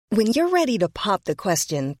When you're ready to pop the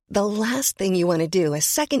question, the last thing you want to do is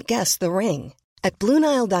second-guess the ring. At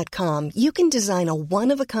BlueNile.com, you can design a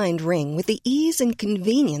one-of-a-kind ring with the ease and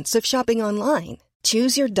convenience of shopping online.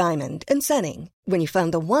 Choose your diamond and setting. When you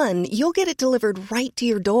find the one, you'll get it delivered right to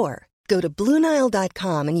your door. Go to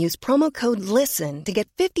BlueNile.com and use promo code LISTEN to get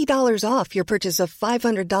 $50 off your purchase of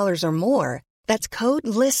 $500 or more. That's code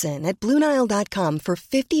LISTEN at BlueNile.com for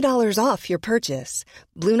 $50 off your purchase.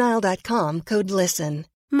 BlueNile.com, code LISTEN.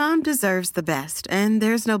 Mom deserves the best, and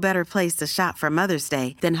there's no better place to shop for Mother's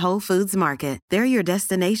Day than Whole Foods Market. They're your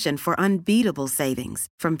destination for unbeatable savings,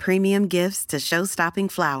 from premium gifts to show-stopping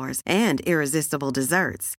flowers and irresistible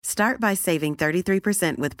desserts. Start by saving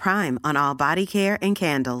 33% with Prime on all body care and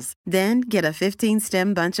candles. Then get a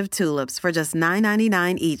 15-stem bunch of tulips for just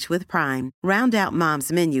 $9.99 each with Prime. Round out Mom's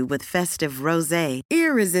menu with festive rosé,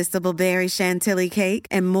 irresistible berry chantilly cake,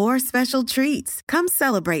 and more special treats. Come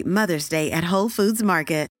celebrate Mother's Day at Whole Foods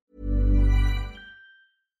Market.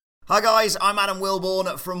 Hi guys, I'm Adam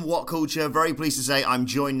Wilborn from What Culture. Very pleased to say I'm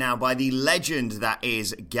joined now by the legend that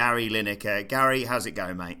is Gary Lineker. Gary, how's it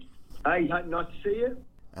going, mate? Hey, nice to see you.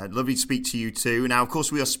 Lovely to speak to you too. Now, of course,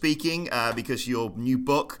 we are speaking because your new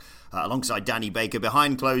book, alongside Danny Baker,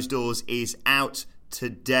 Behind Closed Doors, is out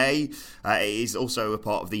today. It is also a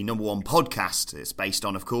part of the number one podcast it's based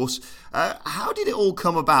on, of course. How did it all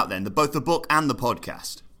come about then, both the book and the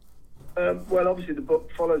podcast? Well, obviously the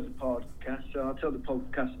book follows the podcast, so I'll tell the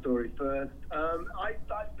podcast story first.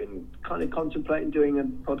 I've been kind of contemplating doing a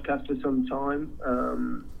podcast for some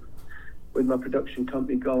time with my production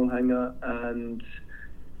company, Goalhanger, and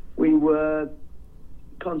we were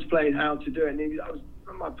contemplating how to do it. And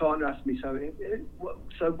my partner asked me, so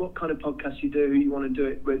what kind of podcast you do, who you want to do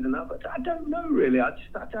it with, and I don't know really. I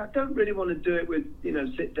don't really want to do it with,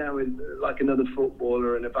 sit down with like another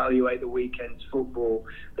footballer and evaluate the weekend's football.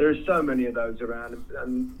 There are so many of those around,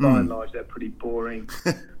 and by and large they're pretty boring.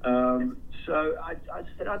 So I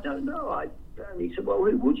said, I don't know. And he said, well,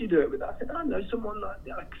 who would you do it with? I said, I don't know, someone like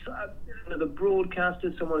another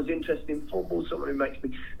broadcaster, someone who's interested in football, someone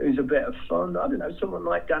who's a bit of fun. I don't know, someone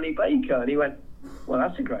like Danny Baker. And he went, well,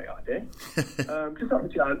 that's a great idea. Because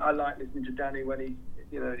obviously I like listening to Danny when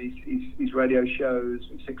his radio shows,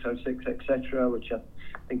 606, etc., which I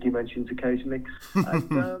think he mentions occasionally.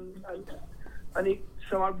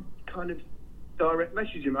 So I kind of direct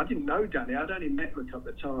messaged him. I didn't know Danny. I'd only met him a couple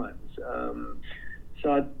of times.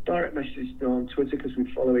 So I direct messaged him on Twitter because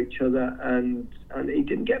we follow each other, and he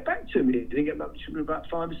didn't get back to me. He didn't get back to me for about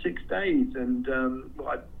 5 or 6 days, and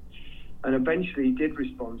eventually he did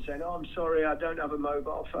respond saying, "Oh, I'm sorry, I don't have a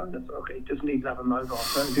mobile phone." I thought, okay, he doesn't even have a mobile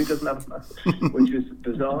phone. Who doesn't have a phone? Which was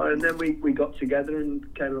bizarre. And then we got together and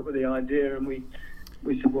came up with the idea, and we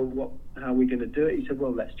said, well, how are we going to do it? He said,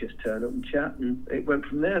 well, let's just turn up and chat, and it went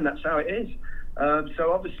from there, and that's how it is.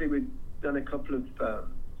 So obviously we've done a couple of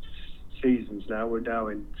seasons now. We're now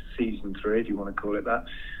in season 3, if you want to call it that,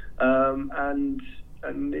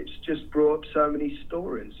 and it's just brought up so many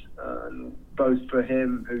stories, both for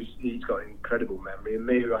him, he's got an incredible memory, and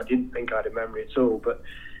me, who I didn't think I had a memory at all. But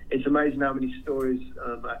it's amazing how many stories,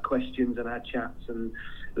 our questions and our chats and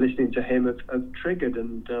listening to him have triggered,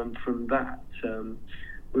 and from that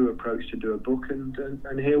we were approached to do a book,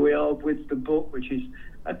 and here we are with the book, which is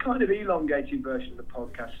a kind of elongated version of the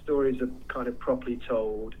podcast. Stories are kind of properly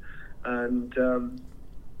told, and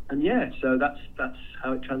yeah, so that's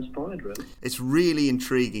how it transpired, really. It's really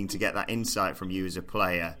intriguing to get that insight from you as a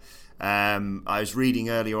player. I was reading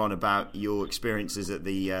earlier on about your experiences at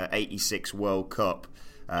the 86 World Cup.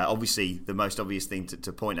 Obviously, the most obvious thing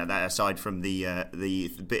to point at that, aside from the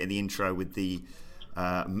bit in the intro with the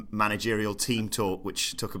managerial team talk,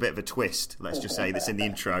 which took a bit of a twist, let's just say, that's in the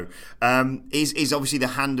intro, is obviously the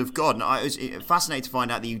hand of God. And I was fascinated to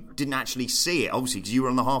find out that you didn't actually see it, obviously, because you were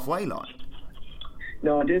on the halfway line.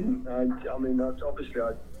 No, I didn't. I mean, obviously,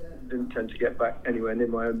 I didn't tend to get back anywhere near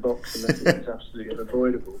my own box, and that was absolutely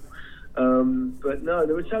unavoidable. But no,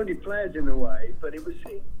 there were so many players in the way, but it was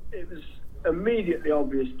immediately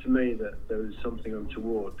obvious to me that there was something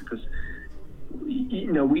untoward, because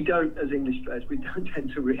we don't, as English players, we don't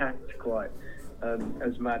tend to react quite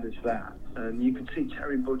as mad as that. And you could see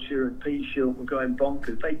Terry Butcher and Pete Shilton going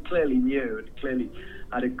bonkers. They clearly knew and clearly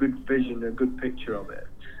had a good vision, a good picture of it.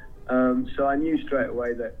 So I knew straight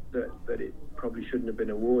away that it probably shouldn't have been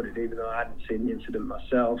awarded, even though I hadn't seen the incident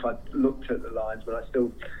myself. I looked at the lines, but I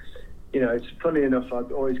still, it's funny enough, I'm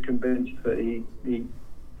always convinced that he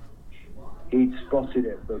he'd spotted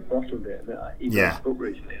it but bottled it. And he wrote a book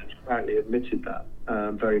recently and apparently admitted that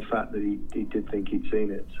very fact that he did think he'd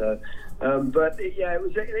seen it. So, but it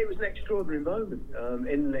was an extraordinary moment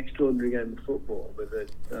in an extraordinary game of football.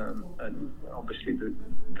 And obviously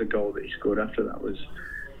the goal that he scored after that was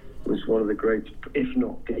one of the greatest, if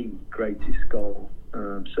not the greatest goal,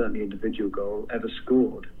 certainly individual goal ever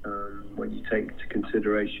scored. When you take into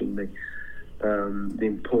consideration the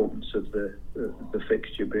importance of the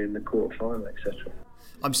fixture being the quarter final, etc.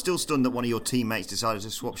 I'm still stunned that one of your teammates decided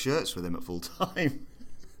to swap shirts with him at full time.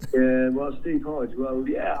 Yeah, well, Steve Hodge. Well,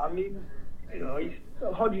 yeah, I mean,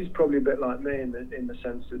 Hodge is probably a bit like me in the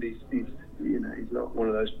sense that he's not one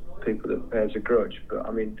of those people that bears a grudge. But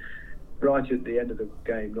I mean, right at the end of the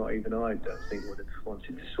game, not even I don't think would have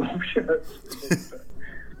wanted to swap shirts with him.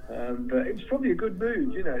 But it was probably a good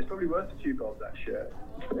move, it's probably worth a few bob, that shirt.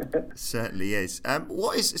 Certainly is.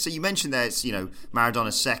 So you mentioned there, it's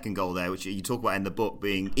Maradona's second goal there, which you talk about in the book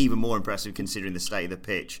being even more impressive considering the state of the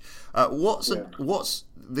pitch. What's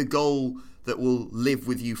the goal that will live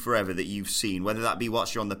with you forever that you've seen, whether that be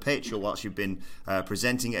whilst you're on the pitch or whilst you've been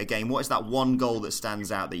presenting at a game? What is that one goal that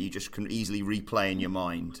stands out that you just can easily replay in your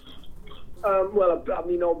mind? Well, I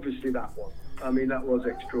mean, obviously that one. I mean, that was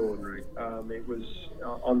extraordinary. It was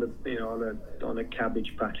on a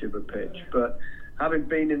cabbage patch of a pitch. But having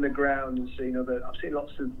been in the ground and I've seen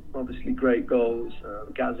lots of obviously great goals.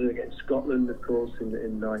 Gazza against Scotland, of course,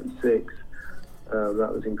 in '96.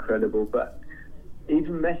 That was incredible. But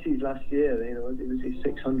even Messi's last year, it was his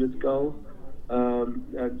 600th goal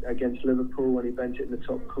against Liverpool when he bent it in the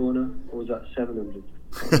top corner. Or was that 700?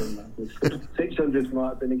 600 might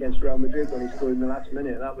have been against Real Madrid when he scored in the last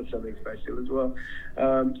minute. That was something special as well.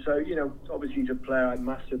 So obviously he's a player I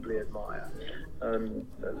massively admire,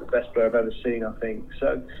 the best player I've ever seen, I think.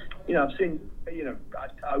 So I've seen,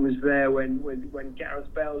 I was there when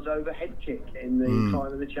Gareth Bale's overhead kick in the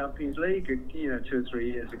final of the Champions League 2 or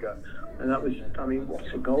 3 years ago, and that was, I mean, what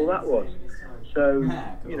a goal that was. So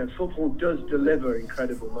football does deliver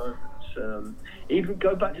incredible moments. Even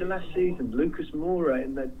go back to last season, Lucas Moura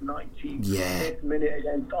in the 95th minute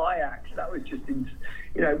against Ajax. That was just,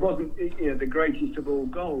 it wasn't the greatest of all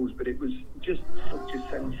goals, but it was just such a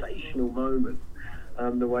sensational moment.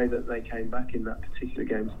 The way that they came back in that particular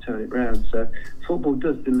game to turn it round. So football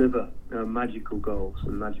does deliver magical goals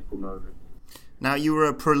and magical moments. Now, you were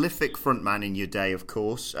a prolific frontman in your day, of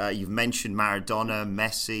course. You've mentioned Maradona,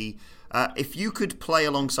 Messi. If you could play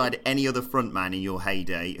alongside any other frontman in your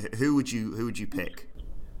heyday, who would you pick?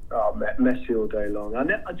 Oh, Messi all day long.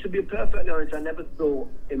 To be perfectly honest, I never thought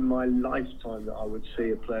in my lifetime that I would see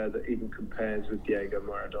a player that even compares with Diego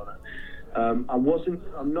Maradona. I'm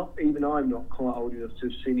not quite old enough to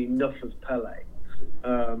have seen enough of Pelé.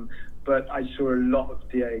 But I saw a lot of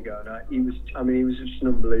Diego, and he was just an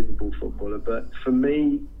unbelievable footballer. But for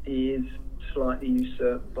me, he is slightly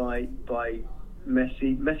usurped by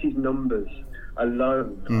Messi. Messi's numbers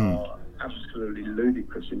alone are absolutely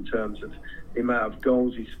ludicrous in terms of the amount of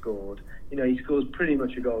goals he scored. He scores pretty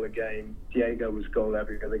much a goal a game. Diego was goal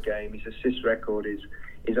every other game. His assist record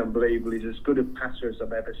is unbelievable. He's as good a passer as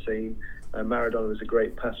I've ever seen. Maradona was a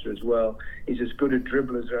great passer as well. He's as good a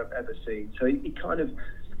dribbler as I've ever seen. So he kind of,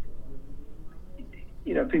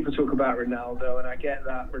 people talk about Ronaldo, and I get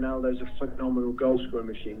that. Ronaldo's a phenomenal goal-scoring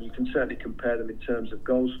machine. You can certainly compare them in terms of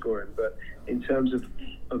goal-scoring, but in terms of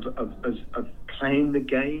playing the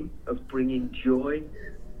game, of bringing joy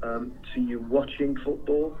to you watching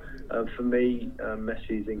football, for me,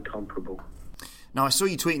 Messi is incomparable. Now, I saw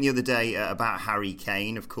you tweeting the other day about Harry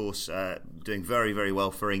Kane, of course, doing very, very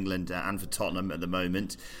well for England and for Tottenham at the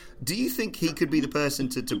moment. Do you think he could be the person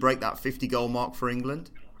to break that 50-goal mark for England?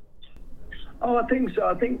 Oh, I think so.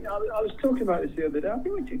 I think I was talking about this the other day. I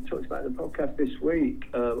think we talked about it in the podcast this week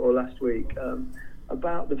or last week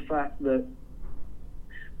about the fact that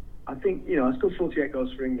I think, I scored 48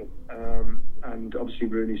 goals for England and obviously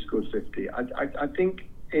Rooney scored 50. I think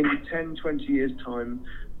in 10, 20 years' time,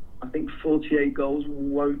 I think 48 goals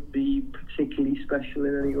won't be particularly special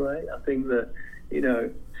in any way. I think that,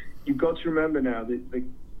 you've got to remember now that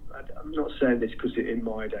I'm not saying this because in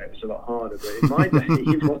my day it was a lot harder, but in my day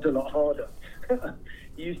it was a lot harder.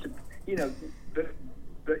 You used to,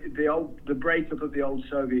 the breakup of the old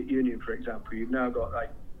Soviet Union, for example, you've now got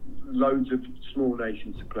like loads of small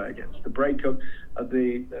nations to play against. The breakup of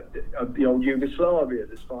the old Yugoslavia,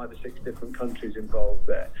 there's 5 or 6 different countries involved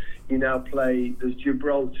there. You now play, there's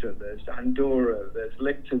Gibraltar, there's Andorra, there's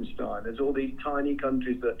Liechtenstein, there's all these tiny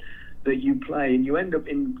countries that you play, and you end up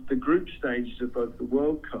in the group stages of both the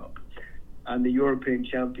World Cup and the European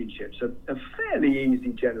Championships are fairly easy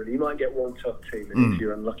generally. You might get one tough team if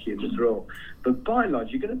you're unlucky in the draw. But by and large,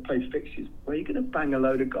 you're going to play fixtures where you're going to bang a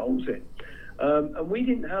load of goals in. And we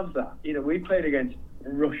didn't have that. You know, we played against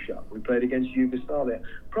Russia, we played against Yugoslavia.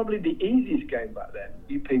 Probably the easiest game back then.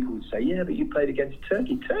 You people would say, yeah, but you played against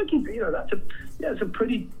Turkey. Turkey, you know, that's a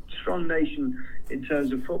pretty strong nation in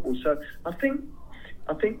terms of football. So I think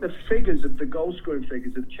the figures of the goal scoring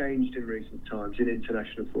figures have changed in recent times in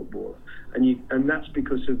international football, and that's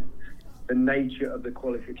because of the nature of the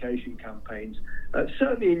qualification campaigns.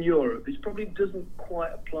 Certainly in Europe, this probably doesn't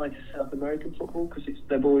quite apply to South American football because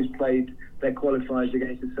they've always played their qualifiers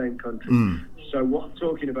against the same country. So what I'm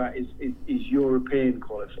talking about is European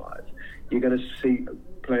qualifiers. You're going to see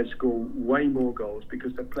players score way more goals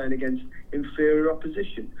because they're playing against inferior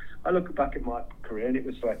opposition. I look back at my career and it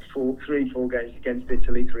was like 4 games against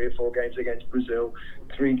Italy, 3 or 4 games against Brazil,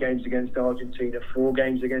 3 games against Argentina, 4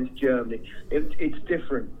 games against Germany. It's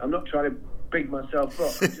different. I'm not trying to big myself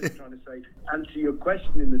up. I'm just trying to say, answer your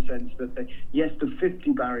question in the sense that, yes, the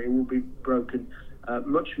 50 barrier will be broken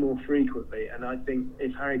much more frequently, and I think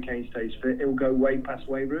if Harry Kane stays fit, it will go way past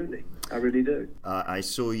Wayne Rooney. I really do. I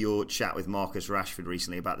saw your chat with Marcus Rashford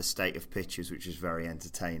recently about the state of pitches, which was very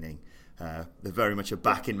entertaining. They're very much a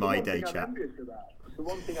back in my day chat. It's the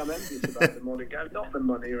one thing I'm envious about the modern game, not the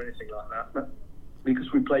money or anything like that, but because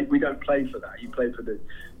we don't play for that. You play for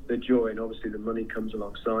the joy, and obviously the money comes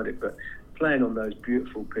alongside it. But playing on those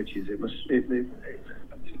beautiful pitches, it'd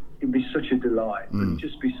be such a delight. It'd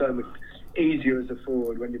just be so much easier as a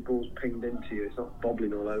forward when your ball's pinged into you. It's not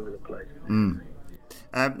bobbling all over the place.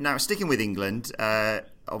 Now, sticking with England,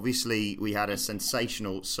 obviously we had a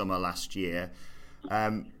sensational summer last year.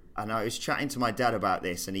 And I was chatting to my dad about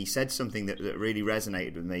this, and he said something that really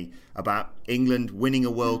resonated with me about England winning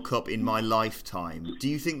a World Cup in my lifetime. Do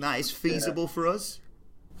you think that is feasible for us?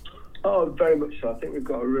 Oh, very much so. I think we've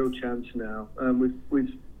got a real chance now.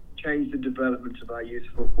 We've changed the development of our youth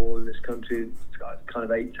football in this country kind of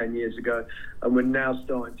 8-10 years ago, and we're now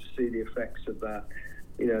starting to see the effects of that.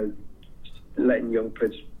 You know, letting young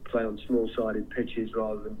players play on small-sided pitches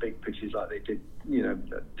rather than big pitches like they did,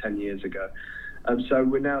 10 years ago. So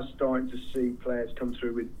we're now starting to see players come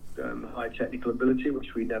through with high technical ability,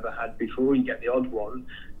 which we never had before. You get the odd one,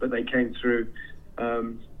 but they came through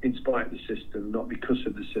in spite of the system, not because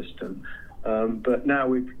of the system. But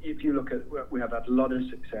now, if you look at, we have had a lot of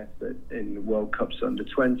success in the World Cups under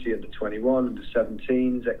 20, under 21, under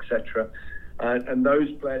 17s, etc. And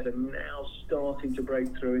those players are now starting to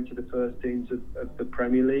break through into the first teams of the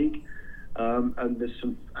Premier League. And there's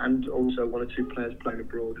and also 1 or 2 players playing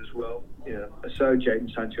abroad as well. So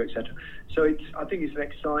Jadon Sancho, etc. So I think it's an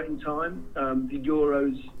exciting time. The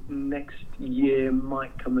Euros next year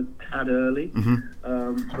might come a tad early,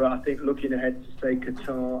 but I think looking ahead to say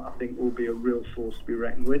Qatar, I think will be a real force to be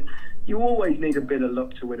reckoned with. You always need a bit of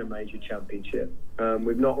luck to win a major championship.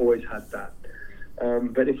 We've not always had that,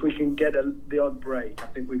 but if we can get the odd break, I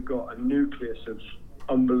think we've got a nucleus of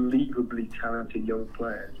unbelievably talented young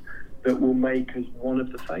players that will make us one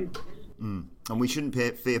of the favourites. And we shouldn't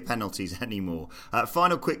fear penalties anymore.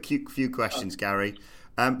 Final quick few questions, Gary.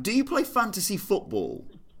 Do you play fantasy football?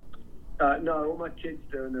 No, all my kids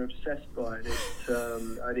do, and they're obsessed by it.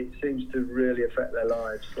 And it seems to really affect their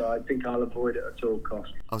lives. So I think I'll avoid it at all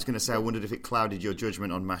costs. I was going to say, I wondered if it clouded your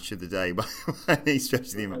judgment on Match of the Day by any stretch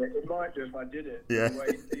of the imagination. It might do if I did it. Yeah.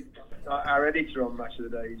 Our editor on Match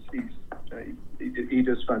of the Day, he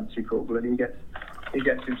does fantasy football, and he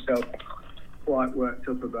gets himself quite worked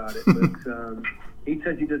up about it. But he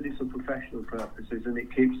says he does it for professional purposes, and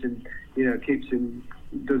it keeps him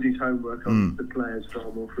does his homework on the players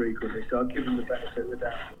far more frequently. So I'll give him the benefit of the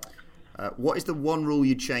doubt. What is the one rule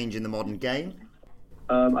you'd change in the modern game?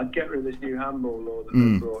 I'd get rid of this new handball law that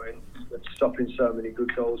they brought in, that's stopping so many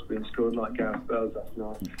good goals being scored like Gareth Bale's last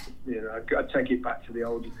night. I'd take it back to the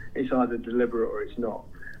old. It's either deliberate or it's not.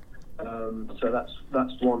 So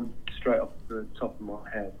that's one straight off the top of my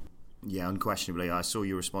head. Yeah, unquestionably. I saw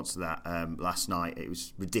your response to that last night. It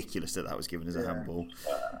was ridiculous that was given as a handball.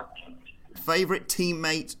 Favourite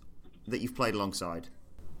teammate that you've played alongside?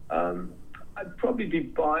 I'd probably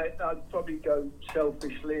I'd probably go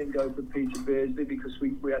selfishly and go for Peter Beardsley, because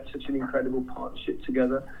we had such an incredible partnership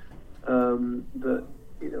together that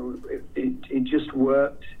it just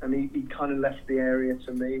worked, and he kind of left the area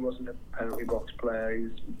to me. He wasn't a penalty box player. He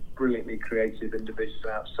was brilliantly creative individual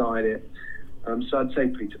outside it. So I'd say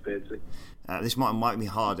Peter Beardsley. This might be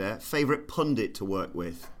harder. Favourite pundit to work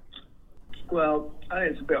with? Well, I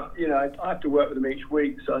think it's a bit, I have to work with them each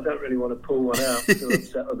week, so I don't really want to pull one out to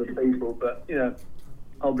upset other people. But,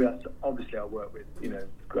 obviously I'll work with,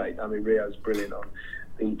 great. I mean, Rio's brilliant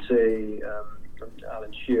BT,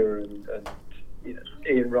 Alan Shearer and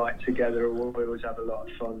Ian Wright together. We always have a lot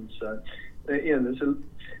of fun. So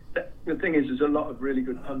the thing is, there's a lot of really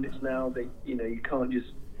good pundits now. That you can't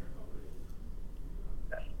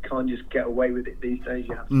just get away with it these days.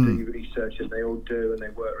 You have to do your research, and they all do, and they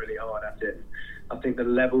work really hard at it. I think the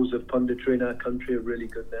levels of punditry in our country are really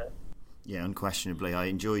good now. Yeah, unquestionably. I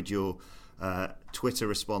enjoyed your Twitter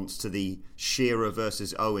response to the Shearer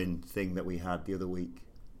versus Owen thing that we had the other week.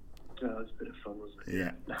 Oh, it was a bit of fun, wasn't it?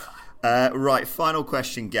 Yeah. Right, final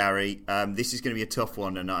question, Gary. This is going to be a tough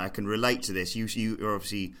one, and I can relate to this. You are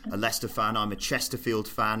obviously a Leicester fan. I'm a Chesterfield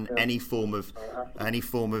fan. Yeah. Any form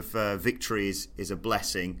of victory is a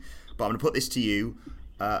blessing. But I'm going to put this to you.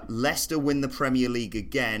 Leicester win the Premier League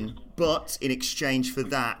again, but in exchange for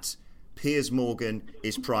that, Piers Morgan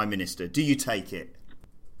is Prime Minister. Do you take it?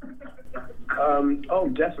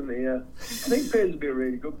 Definitely, yeah. I think Piers would be a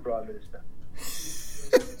really good Prime Minister.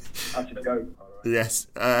 I should go. Yes.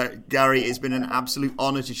 Gary, it's been an absolute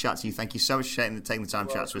honour to chat to you. Thank you so much for taking the time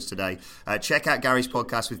to chat to us today. Check out Gary's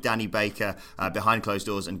podcast with Danny Baker, Behind Closed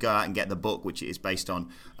Doors, and go out and get the book, which it is based on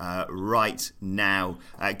right now.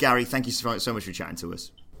 Gary, thank you so much for chatting to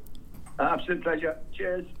us. Absolute pleasure.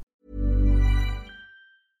 Cheers.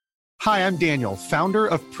 Hi, I'm Daniel, founder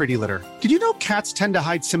of Pretty Litter. Did you know cats tend to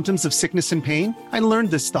hide symptoms of sickness and pain? I learned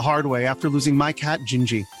this the hard way after losing my cat,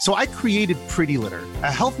 Gingy. So I created Pretty Litter,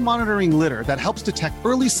 a health monitoring litter that helps detect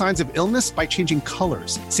early signs of illness by changing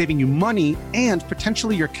colors, saving you money and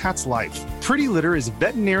potentially your cat's life. Pretty Litter is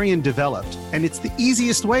veterinarian developed, and it's the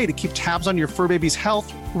easiest way to keep tabs on your fur baby's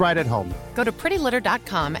health right at home. Go to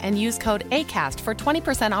prettylitter.com and use code ACAST for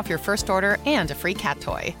 20% off your first order and a free cat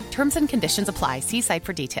toy. Terms and conditions apply. See site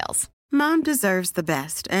for details. Mom deserves the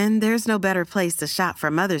best, and there's no better place to shop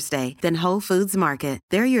for Mother's Day than Whole Foods Market.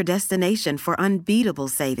 They're your destination for unbeatable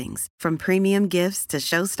savings, from premium gifts to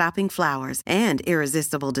show-stopping flowers and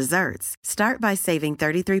irresistible desserts. Start by saving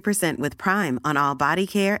 33% with Prime on all body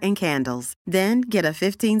care and candles. Then get a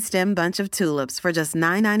 15-stem bunch of tulips for just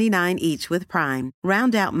 $9.99 each with Prime.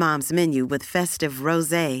 Round out Mom's menu with festive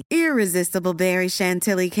rosé, irresistible berry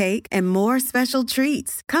chantilly cake, and more special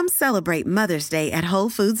treats. Come celebrate Mother's Day at Whole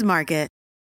Foods Market.